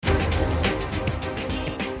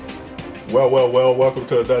Well, welcome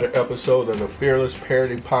to another episode of the Fearless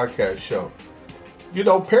Parenting Podcast Show. You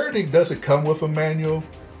know, parenting doesn't come with a manual.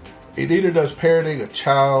 It neither does parenting a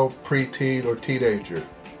child, preteen, or teenager.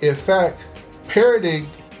 In fact, parenting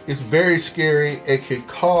is very scary and can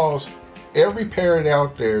cause every parent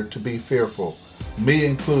out there to be fearful, me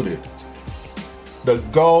included. The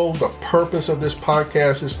goal, the purpose of this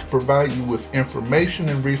podcast is to provide you with information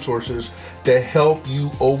and resources that help you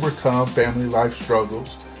overcome family life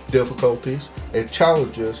struggles, difficulties, and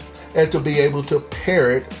challenges, and to be able to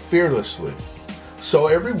parent fearlessly. So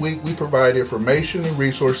every week we provide information and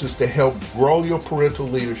resources to help grow your parental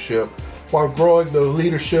leadership while growing the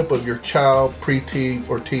leadership of your child, preteen,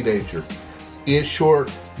 or teenager. In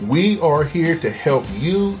short, we are here to help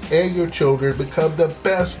you and your children become the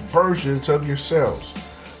best versions of yourselves.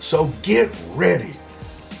 So get ready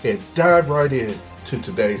and dive right in to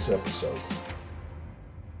today's episode.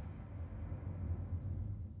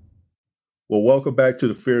 Well, welcome back to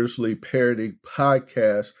the Fearlessly Parenting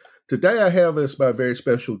Podcast. Today I have as my very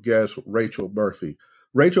special guest, Rachel Murphy.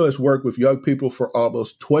 Rachel has worked with young people for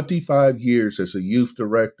almost 25 years as a youth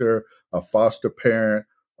director, a foster parent,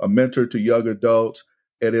 a mentor to young adults,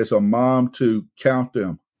 and is a mom to, count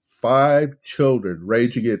them, 5 children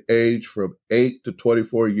ranging in age from 8 to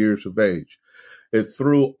 24 years of age. And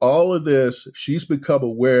through all of this, she's become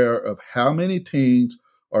aware of how many teens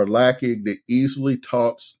are lacking the easily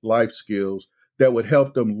taught life skills that would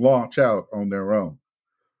help them launch out on their own.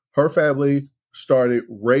 Her family started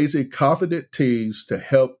Raising Confident Teens to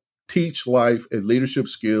help teach life and leadership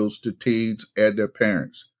skills to teens and their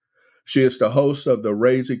parents. She is the host of the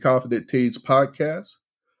Raising Confident Teens podcast.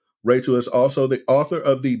 Rachel is also the author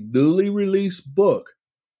of the newly released book,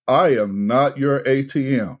 I Am Not Your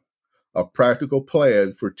ATM, a practical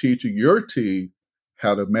plan for teaching your teen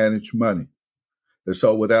how to manage money. And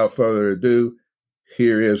so without further ado,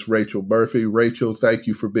 here is Rachel Murphy. Rachel, thank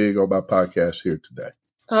you for being on my podcast here today.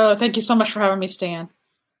 Oh, thank you so much for having me, Stan.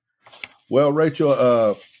 Well,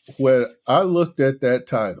 Rachel, when I looked at that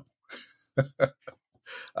title,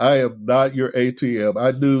 I Am Not Your ATM,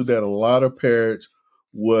 I knew that a lot of parents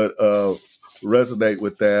would resonate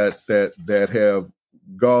with that have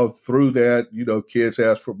gone through that. You know, kids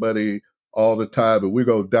ask for money all the time, and we're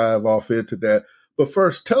going to dive off into that. But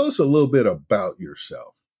first, tell us a little bit about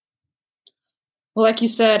yourself. Well, like you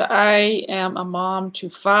said, I am a mom to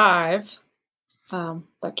 5.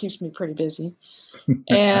 That keeps me pretty busy.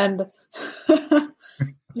 And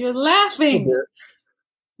you're laughing.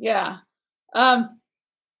 Yeah.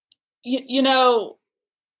 You know,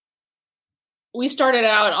 we started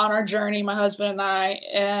out on our journey, my husband and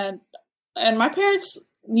I, and my parents,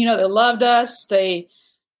 you know, they loved us. They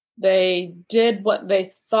did what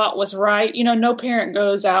they thought was right. You know, no parent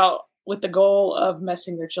goes out with the goal of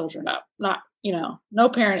messing their children up. No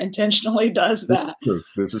parent intentionally does that.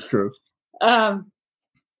 This is true.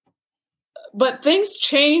 But things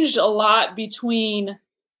changed a lot between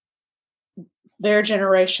their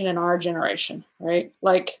generation and our generation, right?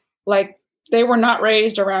 Like they were not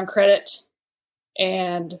raised around credit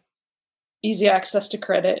and easy access to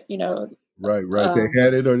credit, you know. Right. They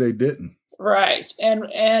had it or they didn't. Right.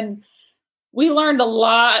 And we learned a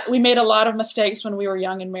lot. We made a lot of mistakes when we were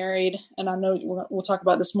young and married. And I know we'll talk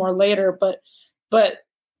about this more later, but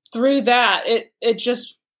through that, it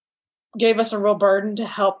just gave us a real burden to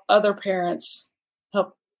help other parents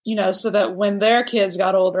so that when their kids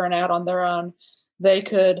got older and out on their own, they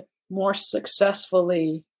could more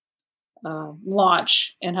successfully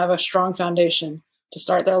launch and have a strong foundation to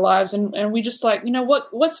start their lives. And we just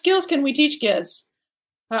what skills can we teach kids?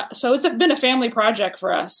 So it's been a family project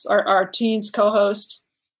for us. Our teens co-host,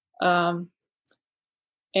 and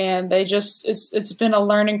it's been a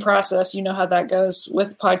learning process. You know how that goes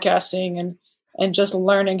with podcasting and just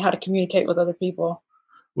learning how to communicate with other people.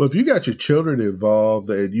 Well, if you got your children involved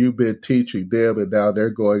and you've been teaching them and now they're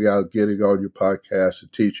going out, getting on your podcast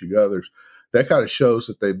and teaching others, that kind of shows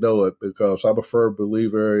that they know it, because I'm a firm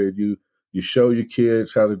believer in you show your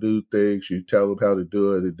kids how to do things, you tell them how to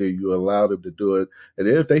do it, and then you allow them to do it. And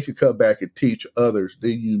if they can come back and teach others,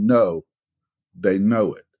 then you know they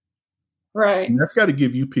know it. Right. And that's got to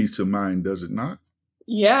give you peace of mind, does it not?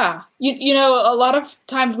 Yeah. You know, a lot of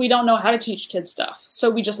times we don't know how to teach kids stuff, so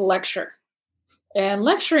we just lecture. And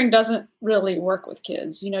lecturing doesn't really work with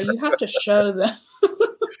kids. You know, you have to show them.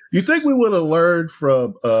 You think we would have learned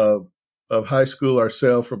from of high school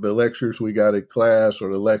ourselves from the lectures we got in class or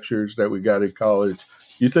the lectures that we got in college?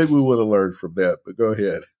 You think we would have learned from that? But go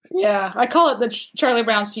ahead. Yeah, I call it the Charlie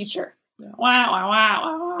Brown's teacher. Wow, wow, wow,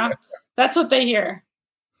 wow, wow. That's what they hear,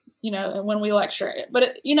 you know, when we lecture.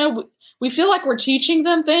 But, we feel like we're teaching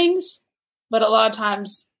them things, but a lot of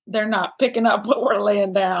times they're not picking up what we're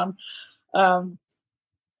laying down. And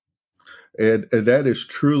that is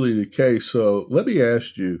truly the case. So let me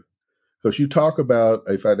ask you, because you talk about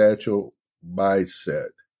a financial mindset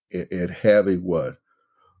and having one.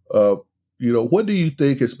 What do you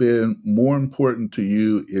think has been more important to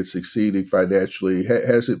you in succeeding financially?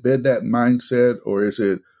 Has it been that mindset, or is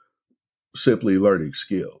it simply learning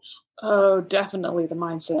skills? Oh, definitely the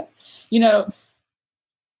mindset.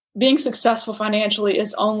 Being successful financially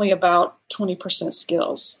is only about 20%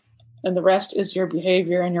 skills, and the rest is your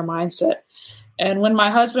behavior and your mindset. And when my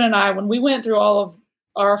husband and I, when we went through all of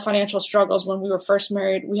our financial struggles when we were first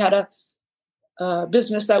married, we had a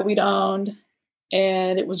business that we'd owned,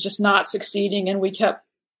 and it was just not succeeding. And we kept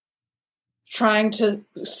trying to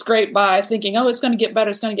scrape by thinking, oh, it's going to get better.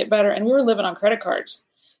 It's going to get better. And we were living on credit cards.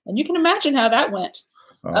 And you can imagine how that went.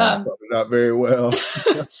 Not very well.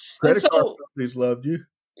 Credit card companies loved you.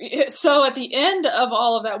 So at the end of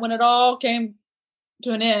all of that, when it all came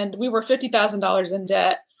to an end, we were $50,000 in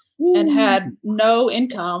debt. Ooh. And had no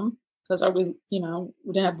income because we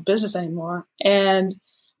didn't have the business anymore. And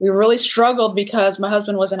we really struggled because my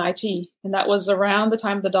husband was in IT, and that was around the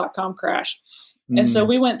time of the dot-com crash. And so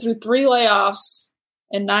we went through 3 layoffs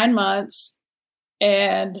in 9 months,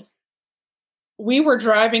 and we were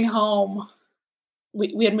driving home.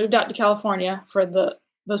 We had moved out to California for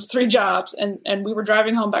those 3 jobs, and we were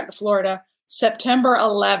driving home back to Florida September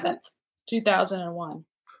 11th, 2001.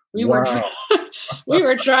 We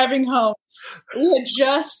were driving home. We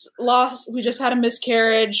just had a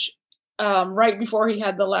miscarriage right before he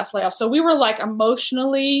had the last layoff. So we were like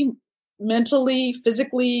emotionally, mentally,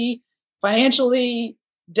 physically, financially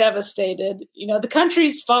devastated. The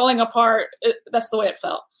country's falling apart. That's the way it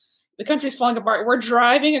felt. The country's falling apart. We're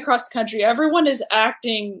driving across the country. Everyone is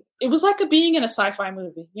acting. It was like being in a sci-fi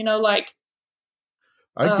movie,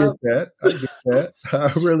 I get that.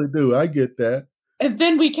 I really do. I get that. And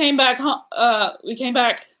then we came back home. We came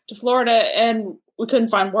back to Florida, and we couldn't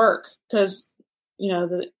find work because,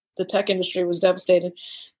 the tech industry was devastated.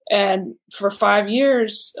 And for 5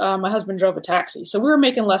 years, my husband drove a taxi. So we were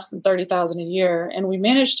making less than $30,000 a year, and we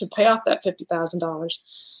managed to pay off that $50,000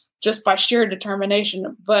 just by sheer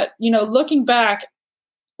determination. But, looking back,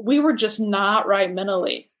 we were just not right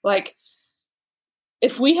mentally. Like,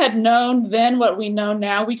 if we had known then what we know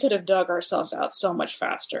now, we could have dug ourselves out so much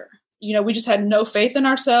faster. We just had no faith in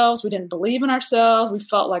ourselves. We didn't believe in ourselves. We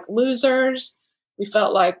felt like losers. We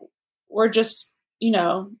felt like we're just,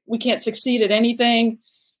 we can't succeed at anything.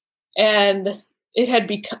 And we had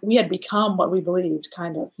become what we believed,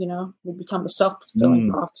 kind of, we'd become a self-fulfilling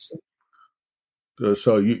prophecy.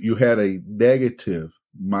 So you had a negative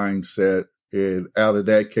mindset, and out of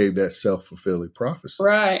that came that self-fulfilling prophecy.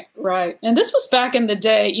 Right. And this was back in the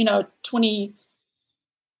day, how many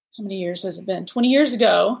years has it been? 20 years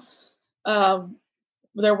ago.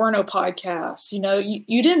 There were no podcasts,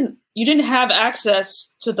 you didn't have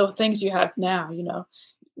access to the things you have now,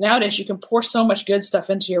 nowadays you can pour so much good stuff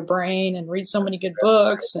into your brain and read so many good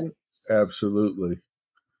books. And absolutely.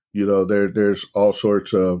 There's all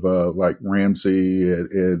sorts of, like Ramsey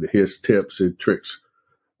and his tips and tricks,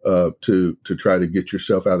 to try to get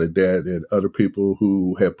yourself out of debt, and other people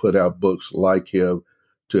who have put out books like him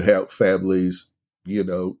to help families, get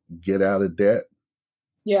out of debt.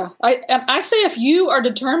 Yeah. I say if you are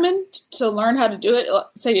determined to learn how to do it,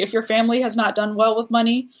 say if your family has not done well with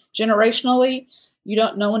money generationally,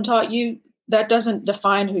 no one taught you, that doesn't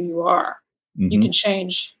define who you are. Mm-hmm.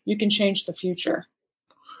 You can change the future.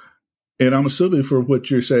 And I'm assuming from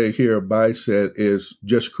what you're saying here, a mindset is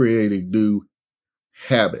just creating new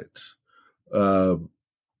habits. When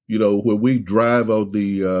we drive on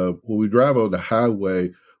the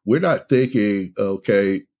highway, we're not thinking,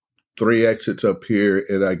 okay, 3 exits up here,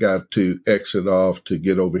 and I got to exit off to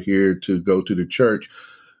get over here to go to the church.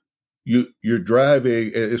 You're driving,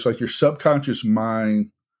 and it's like your subconscious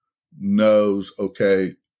mind knows,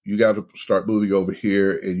 okay, you got to start moving over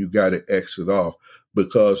here, and you got to exit off.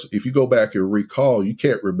 Because if you go back and recall, you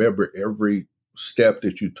can't remember every step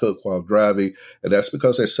that you took while driving, and that's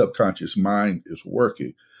because that subconscious mind is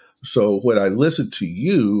working. So when I listen to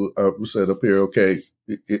you, I said up here, okay,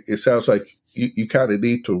 it sounds like you kind of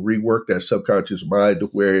need to rework that subconscious mind to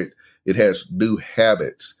where it has new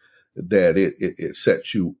habits that it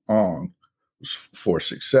sets you on for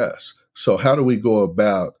success. So how do we go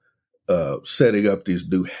about setting up these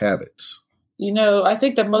new habits? I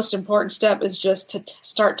think the most important step is just to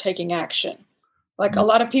start taking action. Like a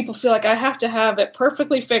lot of people feel like I have to have it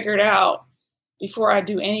perfectly figured out before I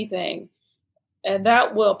do anything. And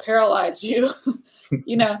that will paralyze you.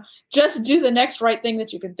 Just do the next right thing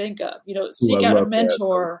that you can think of. Seek out a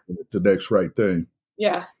mentor. The next right thing.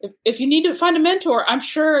 Yeah. If you need to find a mentor, I'm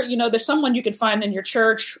sure, there's someone you could find in your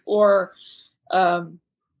church or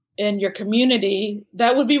in your community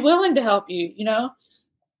that would be willing to help you, Having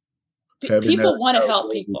that people want to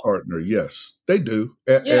help people. partner, yes, they do.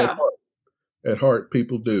 At heart,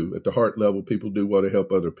 people do. At the heart level, people do want to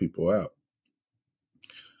help other people out.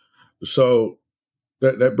 So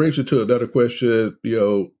that brings you to another question.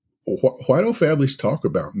 Why don't families talk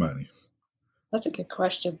about money? That's a good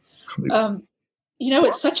question.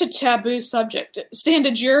 It's such a taboo subject. Stan,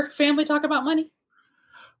 did your family talk about money?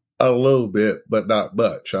 A little bit, but not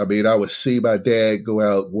much. I mean, I would see my dad go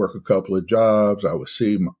out, work a couple of jobs. I would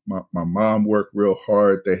see my mom work real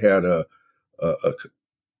hard. They had a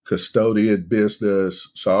custodian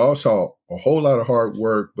business. So I saw a whole lot of hard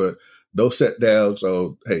work, but no set downs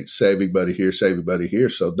on, hey, saving money here, saving money here.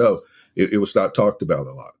 So no, it was not talked about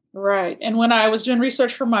a lot. Right. And when I was doing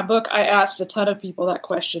research for my book, I asked a ton of people that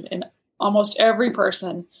question, and almost every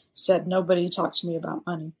person said nobody talked to me about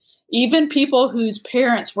money. Even people whose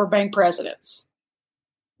parents were bank presidents.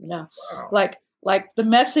 Wow. Like the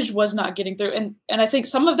message was not getting through. And I think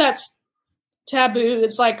some of that's taboo.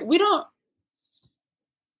 It's like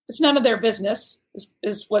it's none of their business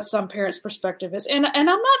is what some parents' perspective is. And I'm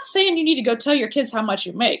not saying you need to go tell your kids how much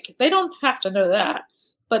you make. They don't have to know that,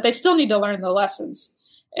 but they still need to learn the lessons.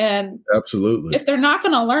 And absolutely, if they're not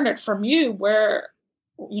going to learn it from you, where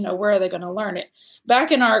are they going to learn it?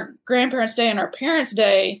 Back in our grandparents' day and our parents'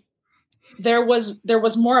 day, there was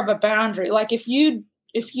more of a boundary. Like if you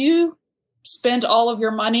spent all of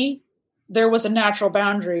your money, there was a natural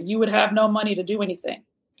boundary. You would have no money to do anything.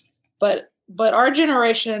 But our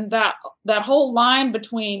generation, that whole line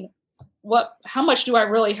between how much do I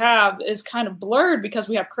really have is kind of blurred because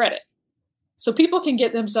we have credit. So people can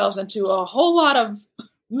get themselves into a whole lot of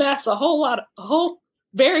mess,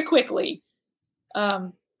 very quickly.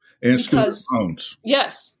 Because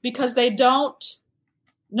they don't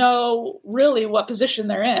know really what position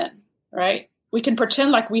they're in, right? We can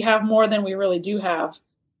pretend like we have more than we really do have.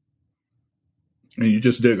 And you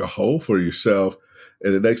just dig a hole for yourself.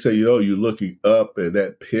 And the next thing you know, you're looking up and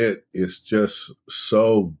that pit is just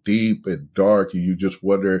so deep and dark. And you just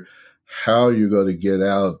wonder how you're going to get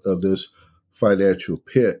out of this financial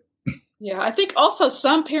pit. Yeah, I think also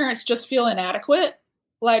some parents just feel inadequate.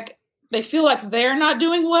 Like they feel like they're not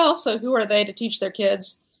doing well. So who are they to teach their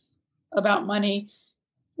kids about money?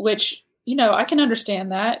 Which, I can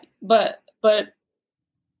understand that. But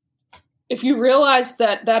if you realize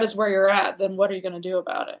that is where you're at, then what are you going to do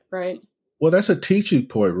about it, right? Well, that's a teaching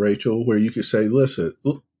point, Rachel, where you can say, listen,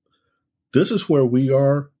 look, this is where we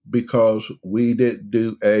are because we didn't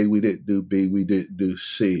do A, we didn't do B, we didn't do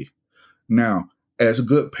C. Now, as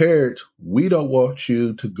good parents, we don't want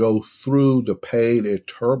you to go through the pain and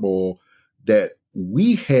turmoil that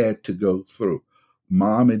we had to go through.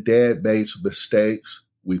 Mom and dad made some mistakes.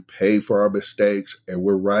 We paid for our mistakes, and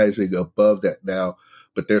we're rising above that now.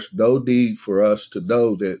 But there's no need for us to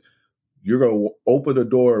know that you're going to open the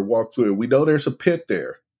door and walk through it. We know there's a pit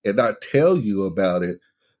there and not tell you about it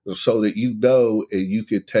so that you know and you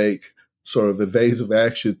can take sort of evasive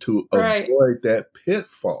action to avoid that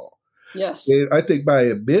pitfall. Yes. And I think by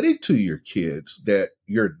admitting to your kids that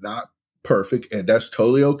you're not perfect, and that's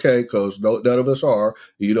totally okay because none of us are,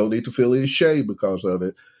 you don't need to feel any shame because of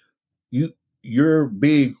it. You're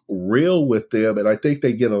being real with them, and I think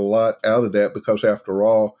they get a lot out of that because, after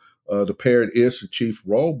all, the parent is the chief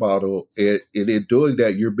role model, and in doing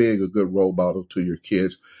that, you're being a good role model to your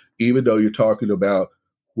kids, even though you're talking about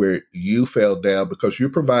where you fell down because you're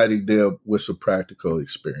providing them with some practical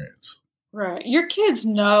experience. Right. Your kids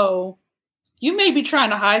know. You may be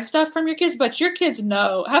trying to hide stuff from your kids, but your kids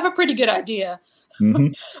have a pretty good idea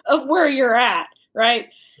of where you're at, right?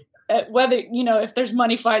 Whether, if there's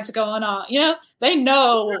money fights going on, they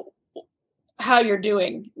know how you're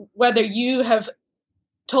doing, whether you have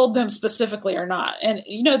told them specifically or not. And,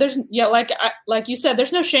 like you said,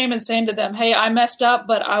 there's no shame in saying to them, hey, I messed up,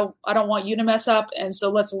 but I don't want you to mess up. And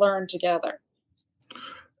so let's learn together.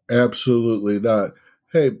 Absolutely not.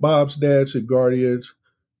 Hey, moms, dads, and guardians,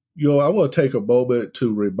 I want to take a moment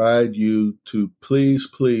to remind you to please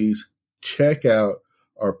check out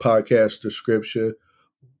our podcast description.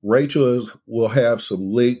 Rachel will have some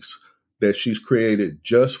links that she's created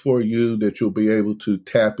just for you that you'll be able to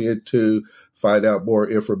tap into, find out more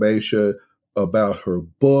information about her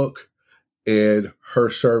book and her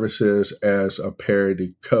services as a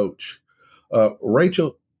parenting coach.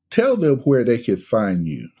 Rachel, tell them where they can find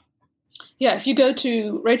you. Yeah, if you go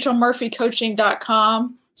to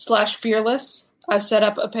rachelmurphycoaching.com/fearless, I've set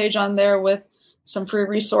up a page on there with some free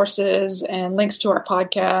resources and links to our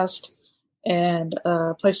podcast and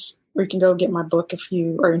a place where you can go get my book if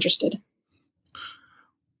you are interested.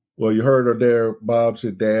 Well, you heard her there, moms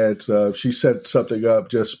and dads. She set something up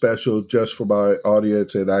just special just for my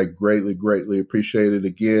audience, and I greatly, greatly appreciate it.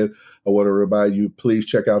 Again, I want to remind you, please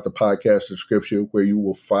check out the podcast description where you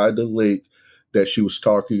will find the link that she was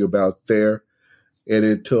talking about there. And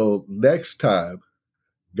until next time,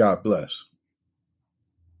 God bless.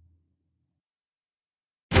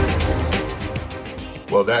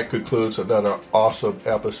 Well, that concludes another awesome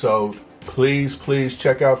episode. Please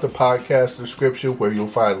check out the podcast description where you'll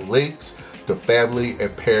find links to family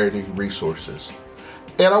and parenting resources.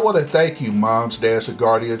 And I want to thank you, moms, dads, and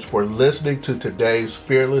guardians, for listening to today's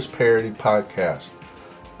Fearless Parenting Podcast.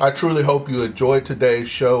 I truly hope you enjoyed today's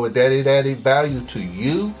show and that it added value to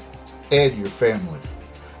you and your family.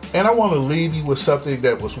 And I want to leave you with something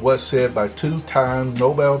that was once said by two-time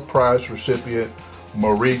Nobel Prize recipient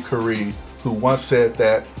Marie Curie, who once said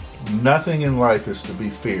that nothing in life is to be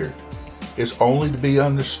feared. It's only to be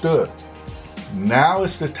understood. Now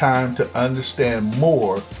is the time to understand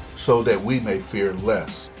more so that we may fear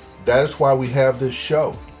less. That is why we have this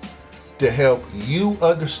show, to help you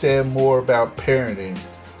understand more about parenting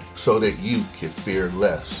so that you can fear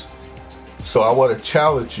less. So I want to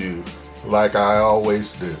challenge you, like I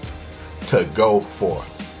always do, to go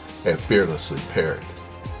forth and fearlessly parent.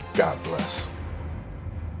 God bless.